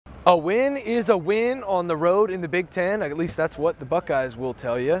A win is a win on the road in the Big Ten. At least that's what the Buckeyes will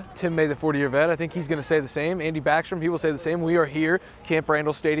tell you. Tim May, the 40-year vet, I think he's going to say the same. Andy Backstrom, he will say the same. We are here, Camp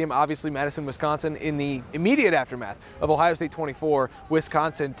Randall Stadium, obviously Madison, Wisconsin, in the immediate aftermath of Ohio State 24,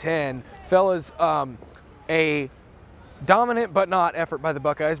 Wisconsin 10. Fellas, a dominant but not effort by the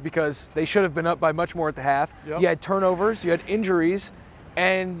Buckeyes because they should have been up by much more at the half. Yep. You had turnovers, you had injuries,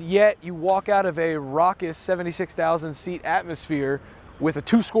 and yet you walk out of a raucous 76,000-seat atmosphere with a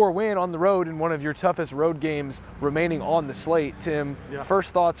 2-score win on the road in one of your toughest road games remaining on the slate. Tim,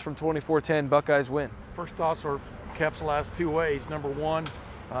 first thoughts from 24-10 Buckeyes win? First thoughts are capsulized two ways. Number one,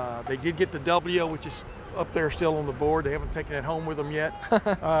 they did get the W, which is up there still on the board. They haven't taken it home with them yet.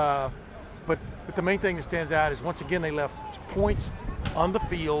 But the main thing that stands out is, once again, they left points on the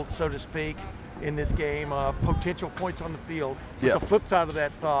field, so to speak, in this game, potential points on the field. But the flip side of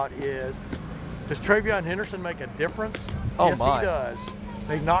that thought is, does Travion Henderson make a difference? Yes, he does.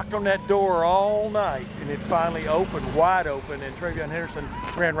 They knocked on that door all night, and it finally opened, wide open, and Travion Henderson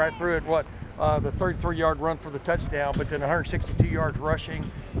ran right through it. The 33-yard run for the touchdown, but then 162 yards rushing.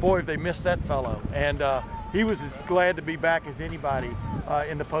 Boy, if they missed that fellow. And he was as glad to be back as anybody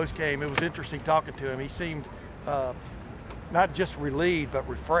in the postgame. It was interesting talking to him. He seemed not just relieved, but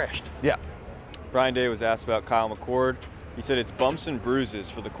refreshed. Yeah. Ryan Day was asked about Kyle McCord. He said it's bumps and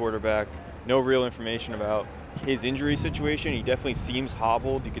bruises for the quarterback. No real information about his injury situation. He definitely seems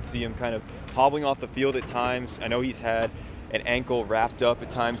hobbled. You could see him kind of hobbling off the field at times. I know he's had an ankle wrapped up at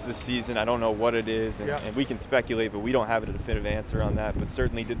times this season. I don't know what it is, and we can speculate, but we don't have a definitive answer on that, but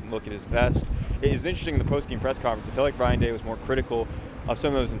certainly didn't look at his best. It was interesting in the post-game press conference. I feel like Ryan Day was more critical of some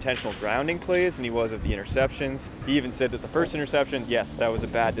of those intentional grounding plays than he was of the interceptions. He even said that the first interception, yes, that was a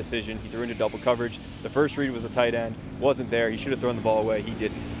bad decision. He threw into double coverage. The first read was a tight end, wasn't there. He should have thrown the ball away. He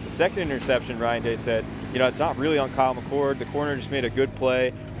didn't. The second interception, Ryan Day said, it's not really on Kyle McCord. The corner just made a good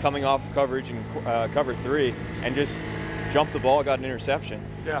play coming off coverage in cover 3 and just jumped the ball, got an interception.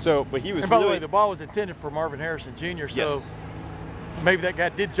 Yeah. So, but he was. And by the way, the ball was intended for Marvin Harrison Jr. So maybe that guy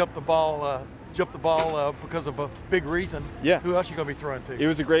did jump the ball because of a big reason. Yeah. Who else are you going to be throwing to? It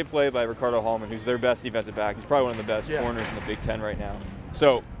was a great play by Ricardo Hallman, who's their best defensive back. He's probably one of the best corners in the Big Ten right now.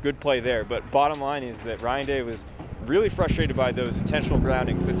 So good play there. But bottom line is that Ryan Day was really frustrated by those intentional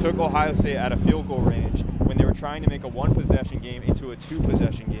groundings that took Ohio State out of field goal range when they were trying to make a 1-possession game into a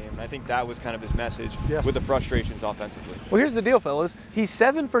 2-possession game. And I think that was kind of his message with the frustrations offensively. Well, here's the deal, fellas. He's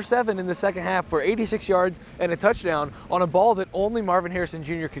 7 for 7 in the second half for 86 yards and a touchdown on a ball that only Marvin Harrison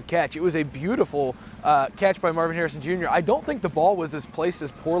Jr. could catch. It was a beautiful catch by Marvin Harrison Jr. I don't think the ball was placed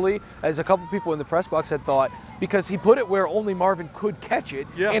as poorly as a couple people in the press box had thought, because he put it where only Marvin could catch it,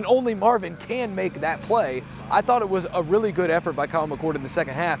 and only Marvin can make that play. I thought it was a really good effort by Kyle McCord in the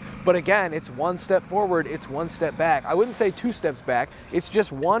second half. But again, it's one step forward, it's one step back. I wouldn't say 2 steps back. It's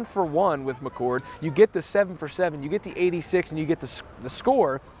just 1 for 1 with McCord. You get the 7 for 7, you get the 86, and you get the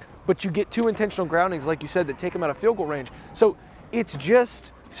score, but you get 2 intentional groundings, like you said, that take him out of field goal range. So it's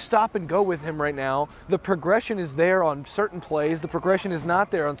just stop and go with him right now. The progression is there on certain plays. The progression is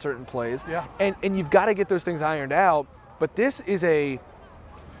not there on certain plays. Yeah. And you've got to get those things ironed out. But this is a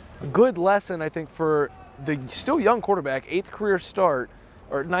good lesson, I think, for the still young quarterback, 8th career start,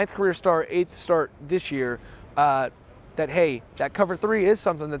 or 9th career start, 8th start this year, that, hey, that cover 3 is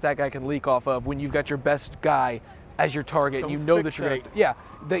something that guy can leak off of when you've got your best guy as your target. And you know that you're going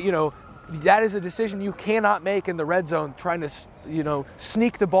to, that is a decision you cannot make in the red zone, trying to,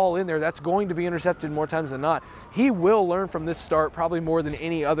 sneak the ball in there. That's going to be intercepted more times than not. He will learn from this start probably more than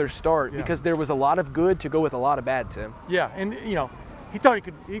any other start, because there was a lot of good to go with a lot of bad, Tim. Yeah, and he thought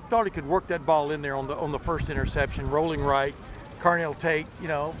he could work that ball in there on the first interception, rolling right, Carnell Tate,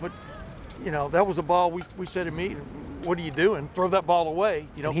 but that was a ball we said to me, what are you doing? Throw that ball away.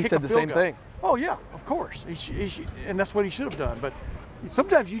 And he said the same thing. Oh yeah, of course. And that's what he should have done. But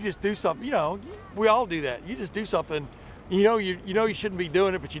sometimes you just do something, we all do that. You just do something, you shouldn't be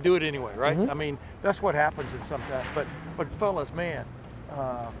doing it, but you do it anyway, right? Mm-hmm. I mean, that's what happens in sometimes. But fellas, man,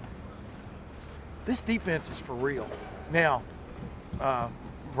 this defense is for real. Now,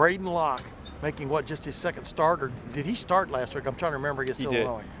 Braden Locke making just his second start, or did he start last week? I'm trying to remember against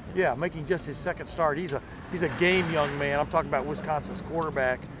Illinois. Yeah, making just his second start. He's a game young man. I'm talking about Wisconsin's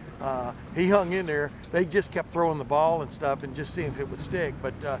quarterback. He hung in there. They just kept throwing the ball and stuff and just seeing if it would stick.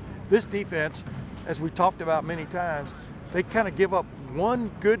 But this defense, as we talked about many times, they kind of give up one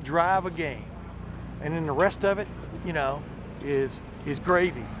good drive a game, and then the rest of it, is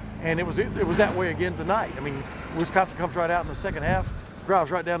gravy. And it was that way again tonight. I mean, Wisconsin comes right out in the second half, drives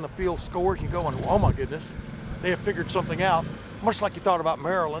right down the field, scores. You're going, oh my goodness, they have figured something out. Much like you thought about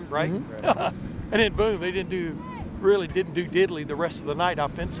Maryland, right? Mm-hmm. And then boom, they didn't do really didn't do diddly the rest of the night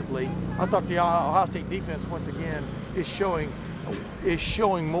offensively. I thought the Ohio State defense once again is showing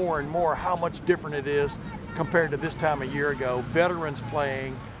more and more how much different it is compared to this time a year ago. Veterans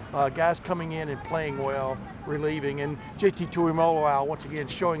playing, guys coming in and playing well, relieving, and JT Tuimoloau once again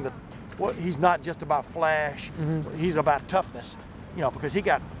showing that he's not just about flash, he's about toughness. Because he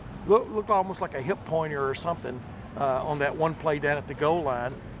looked almost like a hip pointer or something on that one play down at the goal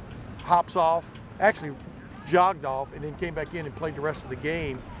line. Hops off, actually jogged off, and then came back in and played the rest of the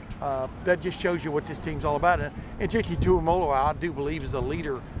game. That just shows you what this team's all about. And JT Tuimoloau, I do believe, is the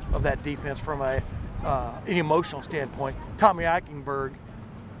leader of that defense from an emotional standpoint. Tommy Eichenberg,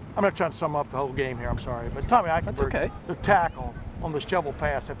 I'm not trying to sum up the whole game here, I'm sorry, but Tommy Eichenberg, the tackle on the shovel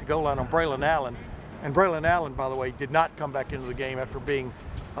pass at the goal line on Braylon Allen. And Braylon Allen, by the way, did not come back into the game after being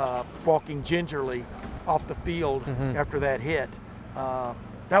walking gingerly off the field after that hit.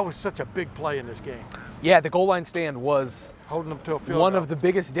 That was such a big play in this game. Yeah, the goal line stand was holding them to a field one goal. of the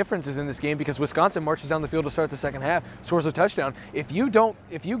biggest differences in this game, because Wisconsin marches down the field to start the second half, scores a touchdown. If you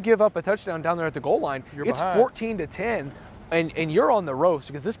give up a touchdown down there at the goal line, it's behind. 14-10. And you're on the roast,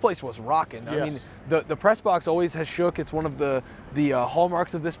 because this place was rocking. Yes. I mean, the press box always has shook. It's one of the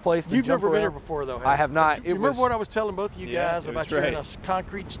hallmarks of this place. You've never been here before, though, have I have not. You remember what I was telling both of you guys about you're in a right.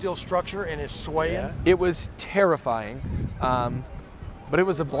 concrete steel structure and it's swaying? Yeah. It was terrifying, but it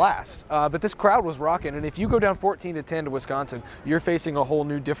was a blast. But this crowd was rocking, and if you go down 14-10 to Wisconsin, you're facing a whole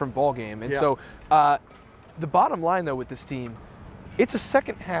new different ball game. And so the bottom line, though, with this team, it's a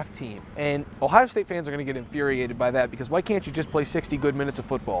second half team, and Ohio State fans are going to get infuriated by that, because why can't you just play 60 good minutes of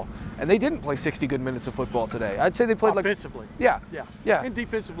football? And they didn't play 60 good minutes of football today. I'd say they played offensively. Yeah. And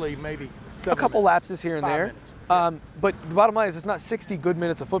defensively, maybe a couple lapses here and 5 there. minutes. But the bottom line is it's not 60 good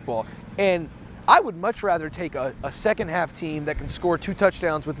minutes of football. And I would much rather take a second half team that can score 2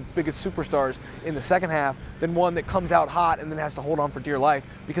 touchdowns with its biggest superstars in the second half than one that comes out hot and then has to hold on for dear life,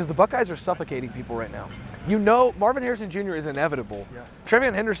 because the Buckeyes are suffocating people right now. Marvin Harrison Jr. is inevitable. Yeah.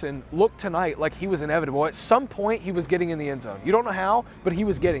 TreVeyon Henderson looked tonight like he was inevitable. At some point, he was getting in the end zone. You don't know how, but he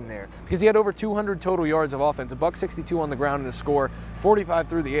was getting there, because he had over 200 total yards of offense, $162 on the ground and a score, 45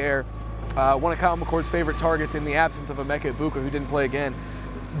 through the air. One of Kyle McCord's favorite targets in the absence of Emeka Egbuka, who didn't play again.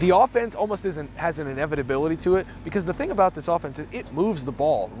 The offense almost has an inevitability to it, because the thing about this offense is it moves the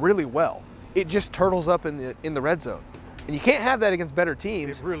ball really well. It just turtles up in the red zone. And you can't have that against better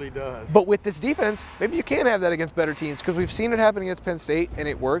teams. It really does. But with this defense, maybe you can have that against better teams, because we've seen it happen against Penn State, and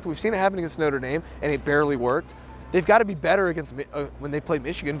it worked. We've seen it happen against Notre Dame, and it barely worked. They've got to be better against when they play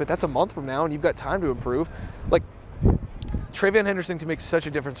Michigan, but that's a month from now, and you've got time to improve. Like, TreVeyon Henderson can make such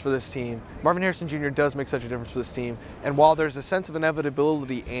a difference for this team. Marvin Harrison Jr. does make such a difference for this team. And while there's a sense of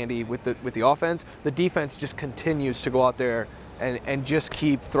inevitability, Andy, with the offense, the defense just continues to go out there and just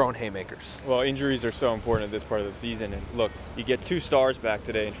keep throwing haymakers. Well, injuries are so important at this part of the season. And look, you get 2 stars back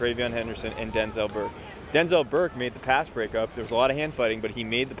today in TreVeyon Henderson and Denzel Burke. Denzel Burke made the pass breakup. There was a lot of hand fighting, but he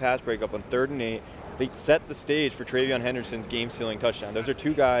made the pass breakup on 3rd and 8. They set the stage for TreVeyon Henderson's game-sealing touchdown. Those are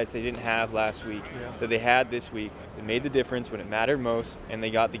 2 guys they didn't have last week that they had this week. They made the difference when it mattered most, and they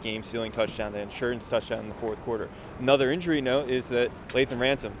got the game-sealing touchdown, the insurance touchdown in the 4th quarter. Another injury note is that Lathan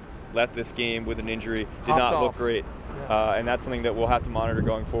Ransom left this game with an injury, did not look great. And that's something that we'll have to monitor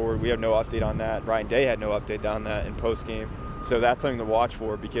going forward. We have no update on that. Ryan Day had no update on that in post-game. So that's something to watch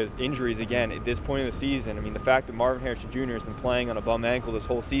for, because injuries, again, at this point of the season, I mean, the fact that Marvin Harrison Jr. has been playing on a bum ankle this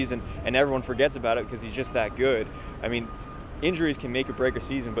whole season and everyone forgets about it because he's just that good. I mean, injuries can make or break a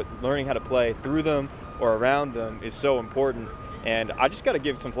season, but learning how to play through them or around them is so important. And I just got to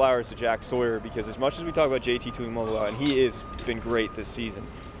give some flowers to Jack Sawyer, because as much as we talk about JT Tuimoloau, and he has been great this season,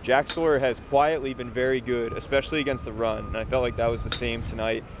 Jack Sawyer has quietly been very good, especially against the run, and I felt like that was the same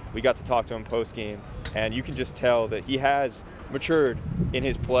tonight. We got to talk to him post-game, and you can just tell that he has matured in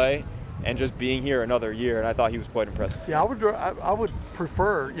his play and just being here another year, and I thought he was quite impressive. Yeah, I would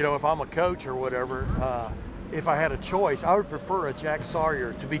prefer, if I'm a coach or whatever, if I had a choice, I would prefer a Jack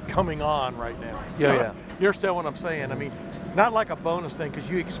Sawyer to be coming on right now. Yeah. You understand what I'm saying? I mean, not like a bonus thing, because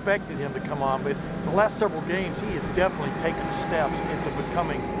you expected him to come on, but the last several games, he has definitely taken steps into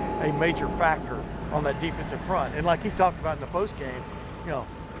becoming a major factor on that defensive front. And like he talked about in the postgame,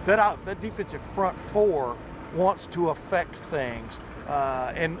 that defensive front 4 wants to affect things.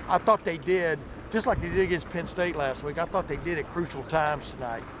 And I thought they did, just like they did against Penn State last week, I thought they did at crucial times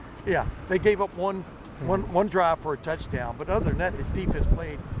tonight. Yeah, they gave up one drive for a touchdown, but other than that, this defense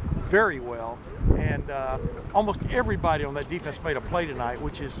played very well. And almost everybody on that defense made a play tonight,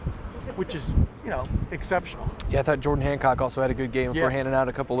 which is which is, exceptional. Yeah, I thought Jordan Hancock also had a good game. If we're Yes. handing out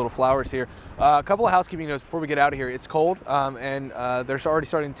a couple little flowers here. A couple of housekeeping notes before we get out of here. It's cold, and they're already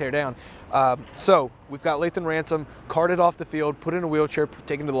starting to tear down. So we've got Lathan Ransom carted off the field, put in a wheelchair,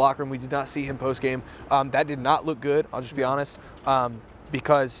 taken to the locker room. We did not see him post-game. That did not look good, I'll just be honest.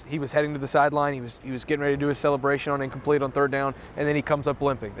 Because he was heading to the sideline, he was getting ready to do his celebration on incomplete on third down, and then he comes up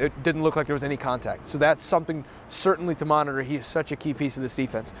limping. It didn't look like there was any contact. So that's something certainly to monitor. He is such a key piece of this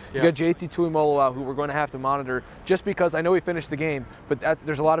defense. Yeah. You got JT Tuimoloau, who we're going to have to monitor just because I know he finished the game, but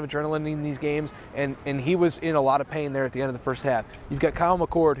there's a lot of adrenaline in these games, and he was in a lot of pain there at the end of the first half. You've got Kyle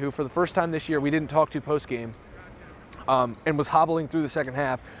McCord, who for the first time this year we didn't talk to post-game, and was hobbling through the second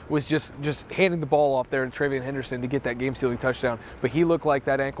half, was just handing the ball off there to Travion Henderson to get that game-sealing touchdown. But he looked like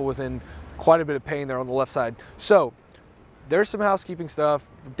that ankle was in quite a bit of pain there on the left side. So there's some housekeeping stuff.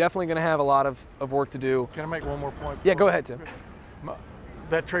 We're definitely going to have a lot of work to do. Can I make one more point? Yeah, go ahead, Tim.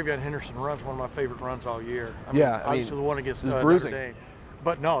 That Travion Henderson run's one of my favorite runs all year. Obviously the one against Notre bruising. Dame.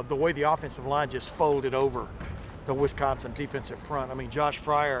 But no, the way the offensive line just folded over the Wisconsin defensive front. I mean, Josh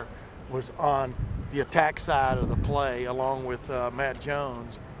Fryer was on the attack side of the play along with Matt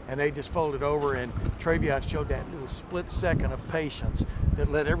Jones, and they just folded over, and Travion showed that little split second of patience that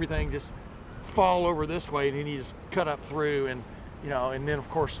let everything just fall over this way, and then he just cut up through, and and then of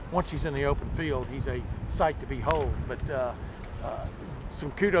course once he's in the open field, he's a sight to behold. But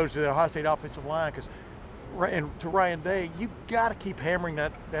some kudos to the Ohio State offensive line, because and to Ryan Day, you got to keep hammering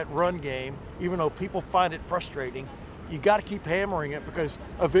that run game, even though people find it frustrating. You got to keep hammering it, because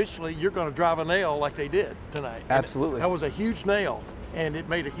eventually you're going to drive a nail like they did tonight. Absolutely. That was a huge nail, and it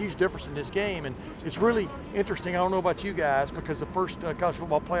made a huge difference in this game. And it's really interesting. I don't know about you guys, because the first college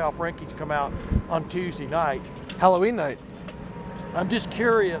football playoff rankings come out on Tuesday night. Halloween night. I'm just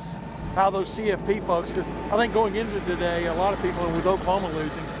curious how those CFP folks, because I think going into today, a lot of people, with Oklahoma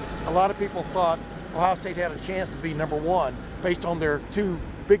losing, a lot of people thought Ohio State had a chance to be number one based on their two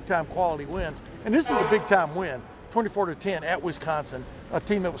big-time quality wins. And this is a big-time win. 24-10 at Wisconsin, a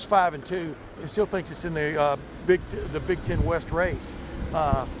team that was 5-2, and still thinks it's in the Big Ten West race.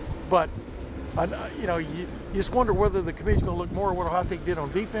 But you just wonder whether the committee's going to look more at what Ohio State did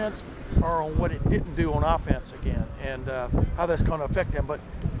on defense or on what it didn't do on offense again, and how that's going to affect them. But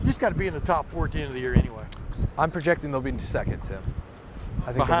you just got to be in the top four at the end of the year anyway. I'm projecting they'll be second, Tim. I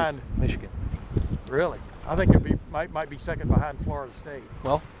think Behind Michigan. Really? I think it might be second behind Florida State.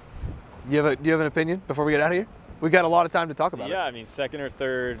 Well, do you have an opinion before we get out of here? We've got a lot of time to talk about it. Yeah, I mean, second or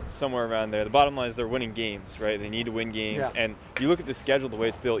third, somewhere around there. The bottom line is they're winning games, right? They need to win games. Yeah. And you look at the schedule, the way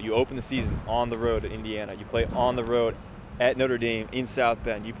it's built. You open the season on the road at Indiana. You play on the road at Notre Dame in South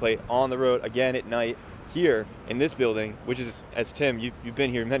Bend. You play on the road again at night here in this building, which is, as Tim, you've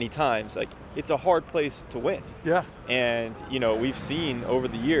been here many times, like, it's a hard place to win. Yeah. And, we've seen over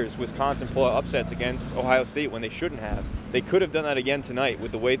the years Wisconsin pull out upsets against Ohio State when they shouldn't have. They could have done that again tonight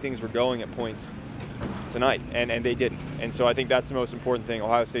with the way things were going at points tonight, and they didn't. And so I think that's the most important thing.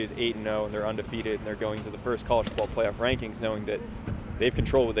 Ohio State is 8-0, and they're undefeated, and they're going to the first college football playoff rankings knowing that they've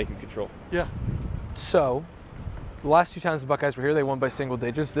controlled what they can control. Yeah. So, the last two times the Buckeyes were here, they won by single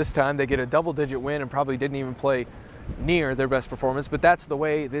digits. This time they get a double-digit win and probably didn't even play near their best performance, but that's the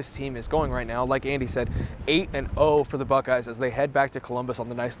way this team is going right now. Like Andy said, 8-0 for the Buckeyes as they head back to Columbus on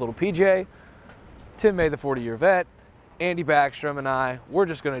the nice little PJ. Tim May, the 40-year vet, Andy Backstrom, and I, we're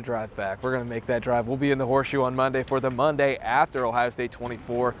just going to drive back. We're going to make that drive. We'll be in the Horseshoe on Monday for the Monday after Ohio State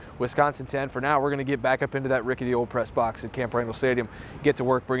 24, Wisconsin 10. For now, we're going to get back up into that rickety old press box at Camp Randall Stadium, get to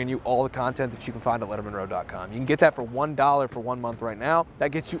work bringing you all the content that you can find at LettermanRow.com. You can get that for $1 for 1 month right now. That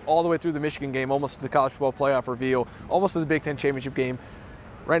gets you all the way through the Michigan game, almost to the college football playoff reveal, almost to the Big Ten championship game.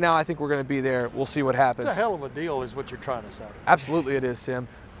 Right now, I think we're going to be there. We'll see what happens. It's a hell of a deal is what you're trying to say. Absolutely it is, Tim.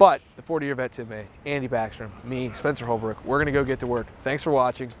 But the 40-year vet, Tim May, Andy Backstrom, me, Spencer Holbrook, we're going to go get to work. Thanks for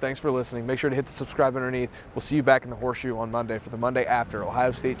watching. Thanks for listening. Make sure to hit the subscribe underneath. We'll see you back in the Horseshoe on Monday for the Monday after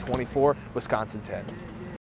Ohio State 24, Wisconsin 10.